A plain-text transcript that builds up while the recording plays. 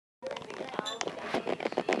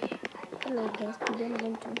Hello guys, today I'm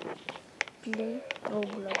going to play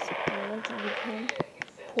Roblox. I'm going to become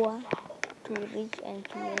poor to rich and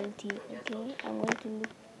to wealthy. Okay, I'm going to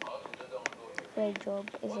look for a job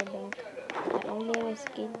as a bank. I only have a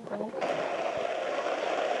skateboard,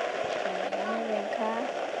 and I don't have a car,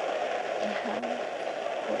 a house,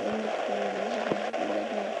 or anything that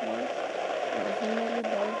my phone. My family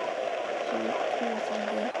died two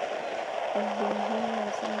Sunday. I've been home on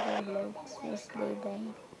some Roblox since they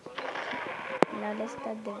died. Now let's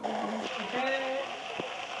start the video.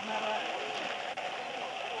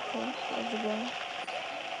 Okay, let's go.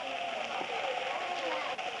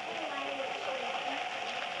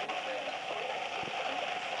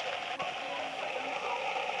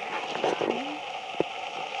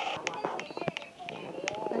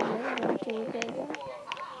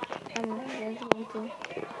 I'm just going to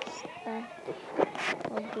start.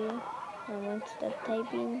 Okay, I'm going to start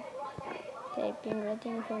typing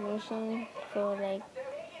writing information for like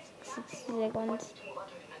 60 seconds.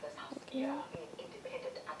 Okay.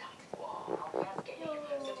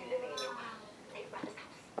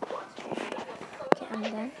 Okay, I'm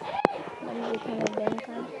done. Let me become a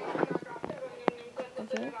banker.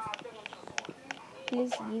 Okay.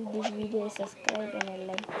 Please give this video a subscribe and a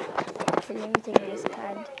like. So let me take this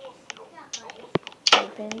card.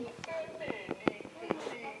 Open.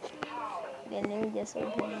 Then let me just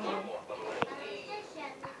open it.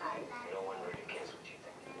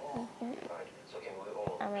 Okay.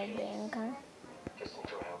 I'm a banker.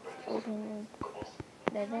 Open it.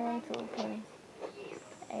 Doesn't want to open.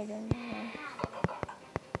 I don't know.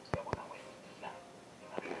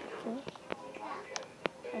 Okay.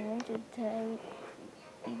 I'm going to try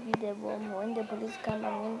give the bomb. When the police come,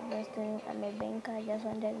 I'm going to just tell him I'm a banker. I just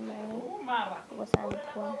wanted money because I'm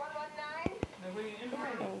poor. And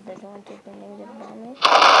he doesn't want to open the bomb.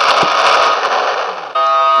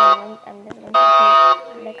 I'm just going to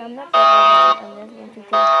take, like I'm not a robot, I'm just going to take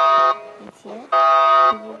this here,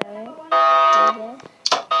 put it away, go there.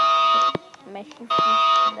 My shift is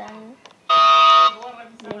done.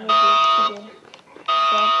 Let me go to the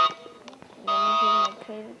shop. Let me take my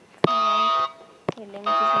credit card. Okay, let me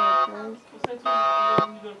take my clothes. This one.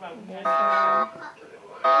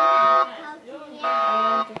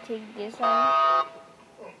 I'm going to take this one.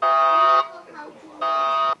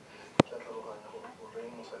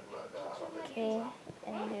 Okay,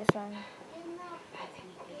 and this one.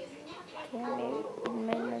 Okay, maybe it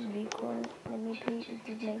might not be cool. Let me pay it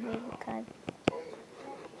with my credit card.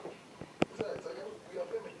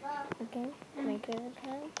 Okay, my credit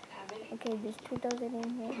card. Okay, there's 2,000 in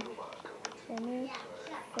here. Let me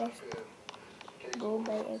first go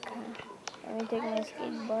buy a car. Let me take my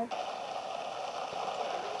skateboard.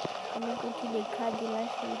 Let me go to the car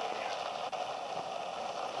dealership.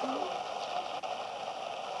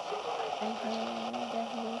 Okay,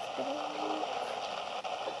 just go straight.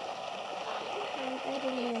 I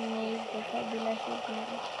really don't know if the car dealership now.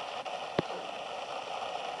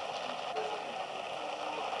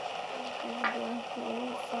 Let's go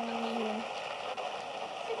somewhere here.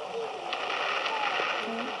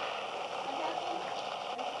 Okay.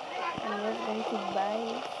 I'm just going to buy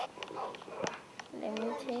it. Let me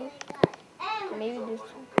take maybe this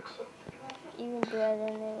one. Even though I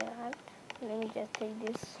don't have a hat, let me just take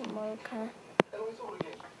this small car.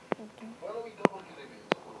 Okay.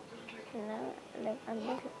 Now, like I'm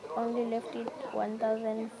just only left it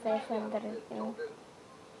 1,500.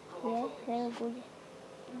 Yeah, thank good.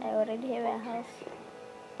 I already have a house.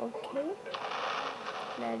 Okay.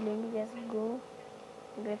 Now let me just go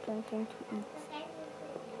get something to eat.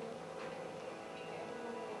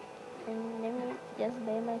 And let me just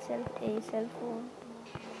buy myself a cell phone.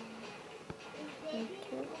 Okay.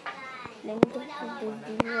 Let me just put this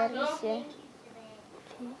delivery here.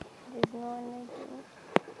 Okay. There's no one again.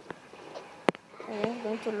 I'm just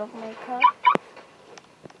going to lock my car.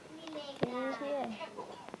 Can you hear?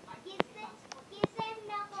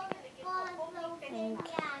 Okay.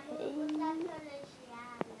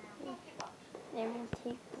 Let me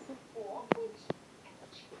take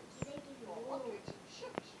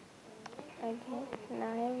okay, now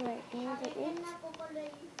I have my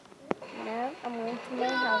internet. Now I'm going to my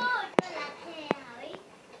house.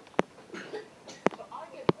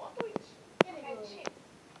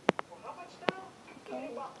 Okay.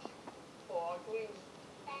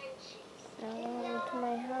 Now I'm going to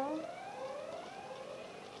my house.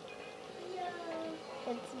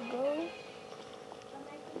 Let's go.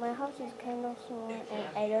 My house is kind of small and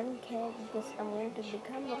I don't care because I'm going to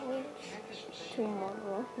become rich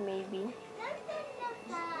tomorrow, maybe.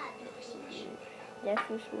 Just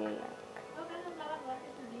wish me luck.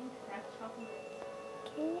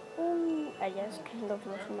 Okay, I just kind of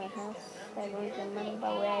lost my house. I don't remember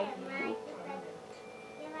where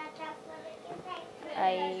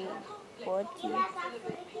I bought it.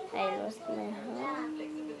 I lost my house.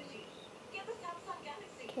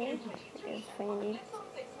 Okay, let's find it.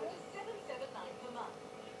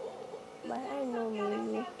 But I know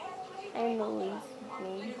maybe. I know it's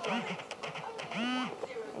maybe.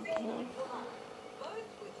 Okay.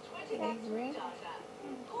 Let's go.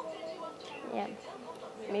 Yeah.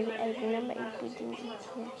 Maybe I remember it putting it here.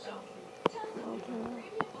 Okay.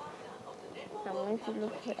 I'm going to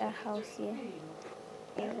look for a house here.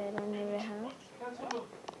 If I don't have a house.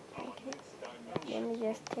 Okay. Let me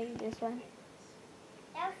just take this one.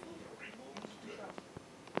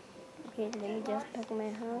 Okay, let me just pack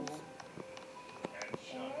my house.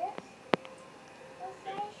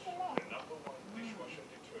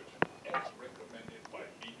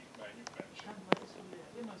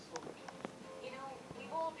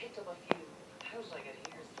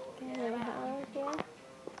 Okay, house here.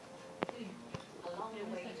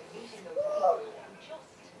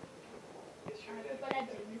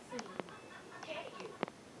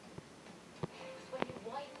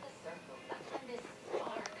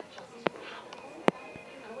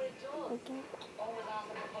 Okay.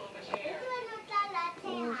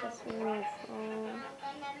 Let me just move on.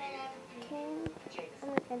 Okay. I'm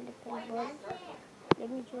gonna end the ball. Let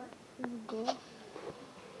me just go.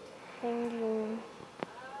 Hanging.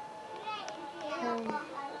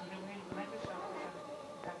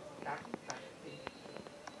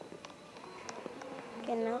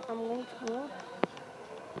 Okay, now I'm going to go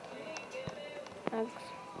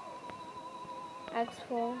ask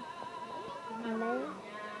for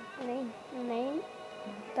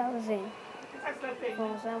 9,000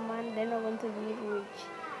 from someone. Then I'm going to be rich.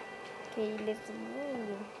 Okay, let's go.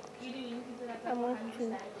 I'm going to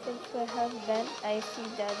search for a house that I see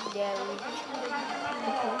that they are rich.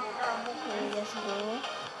 Okay, let me just go.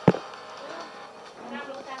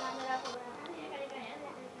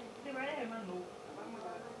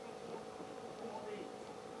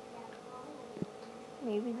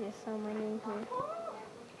 Maybe there's someone in here.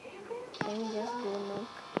 Let me just go knock.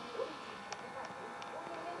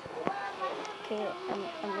 Okay, I'm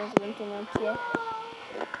just going to knock here.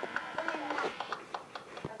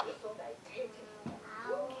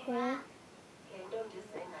 Okay.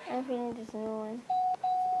 I'm feeling there's no one.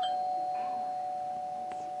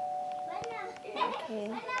 Okay.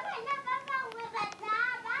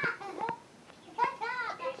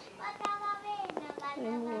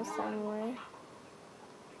 Let me go somewhere.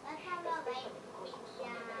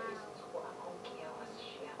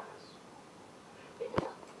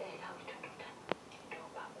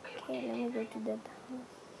 Okay, let me go to that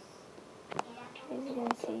house. As you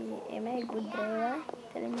can see, am I a good driver?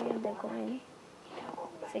 Tell me in the comment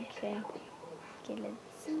section. Okay, let's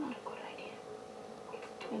see.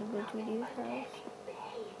 I'll go to this house.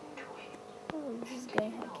 Oh, this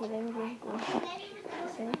guy. Okay, let me just go.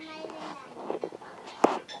 Okay.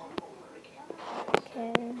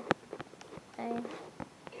 Okay. I have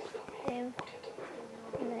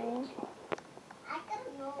 9.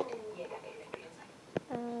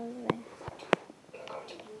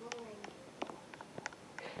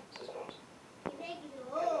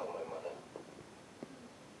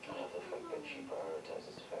 She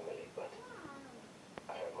prioritizes family, but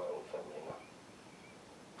I have my own family now.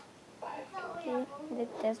 Okay,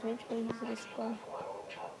 let's just wait for his response.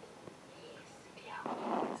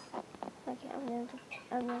 Okay,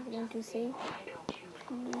 I'm not going to say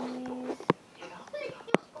please.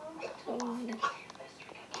 Easy.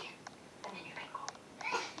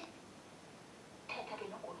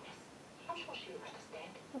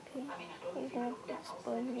 Okay, he's not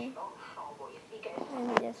responding.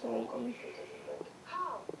 I'm just waiting.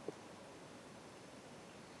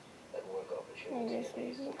 I'm just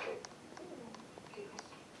waiting.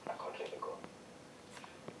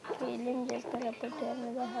 Okay, let me just teleport to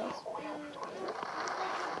another house.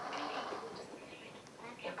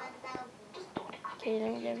 Okay, let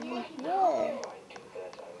me just go here.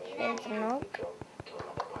 Let's knock.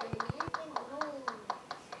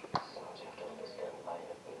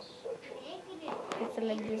 It's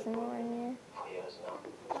like this no one here.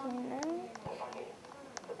 So now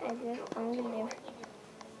I just only left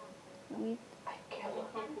with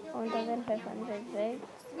 1,500, right?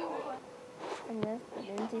 And that's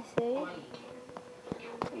going to say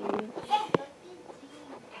which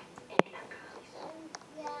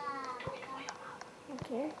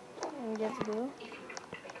okay, and just go.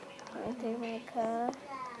 I take my car.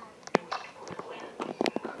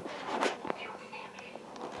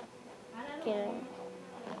 Okay,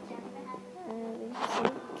 okay.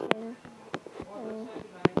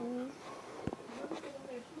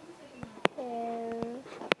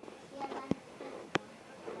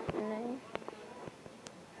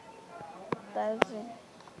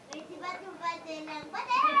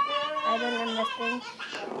 I don't understand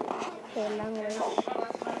her language.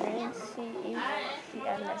 Let's see if she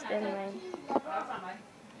understands mine.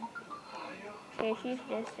 Okay, she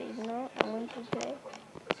just said no. I'm going to try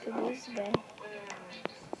to this guy.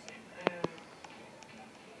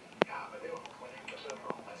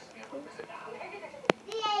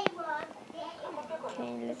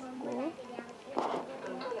 Okay, let's go.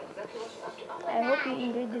 I hope you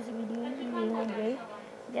enjoyed this video. If you enjoyed,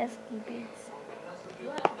 just keep it.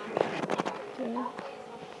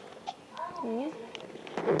 Okay.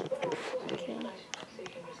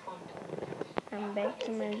 I'm back to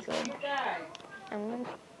my job. I'm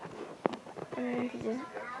going to just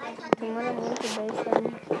tomorrow I'm going to buy some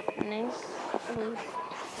nice clothes.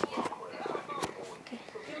 Okay.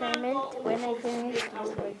 Payment when I finish this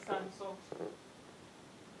work.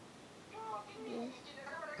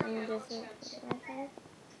 And just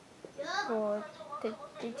for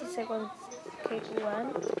 30 seconds. Okay,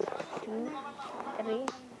 1, 2, 3,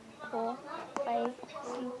 4, 5,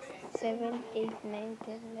 6, 7, 8, 9,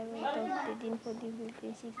 10, 11, 12, 13, 14,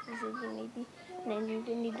 15, 16, 17, 18, 19,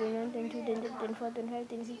 20, 21, 22, 23, 24, 25,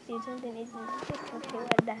 26, 27, 18, 19. Okay,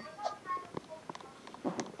 we're done.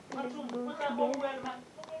 Let's go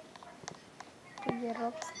to the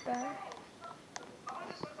Rockstar.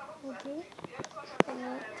 Okay, can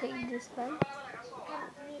you take this one?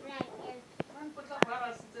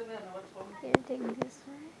 Can you take this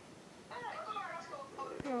one?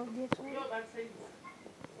 No, this one.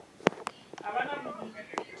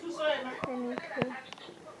 Let me pay.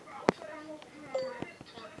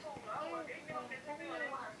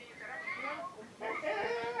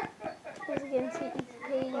 As you can see, it's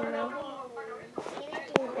paying now.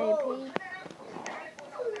 And I paid.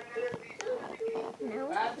 Now,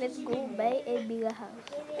 let's go buy a bigger house.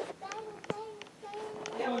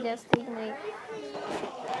 And just take my.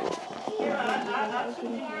 I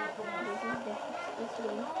think this is the fastest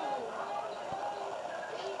way.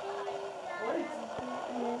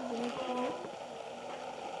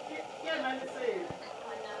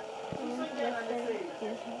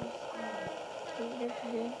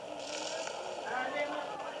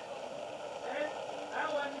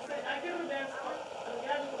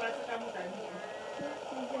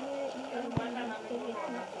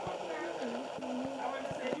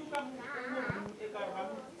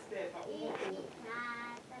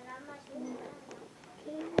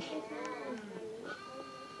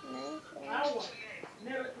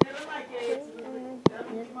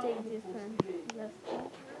 Let's take this one.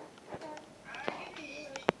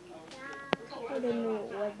 I don't know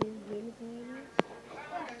what this building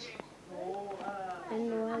is. And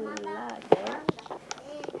one ladder.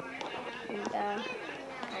 And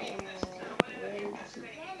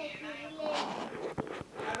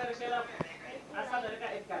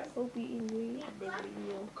I hope you enjoy the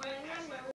video.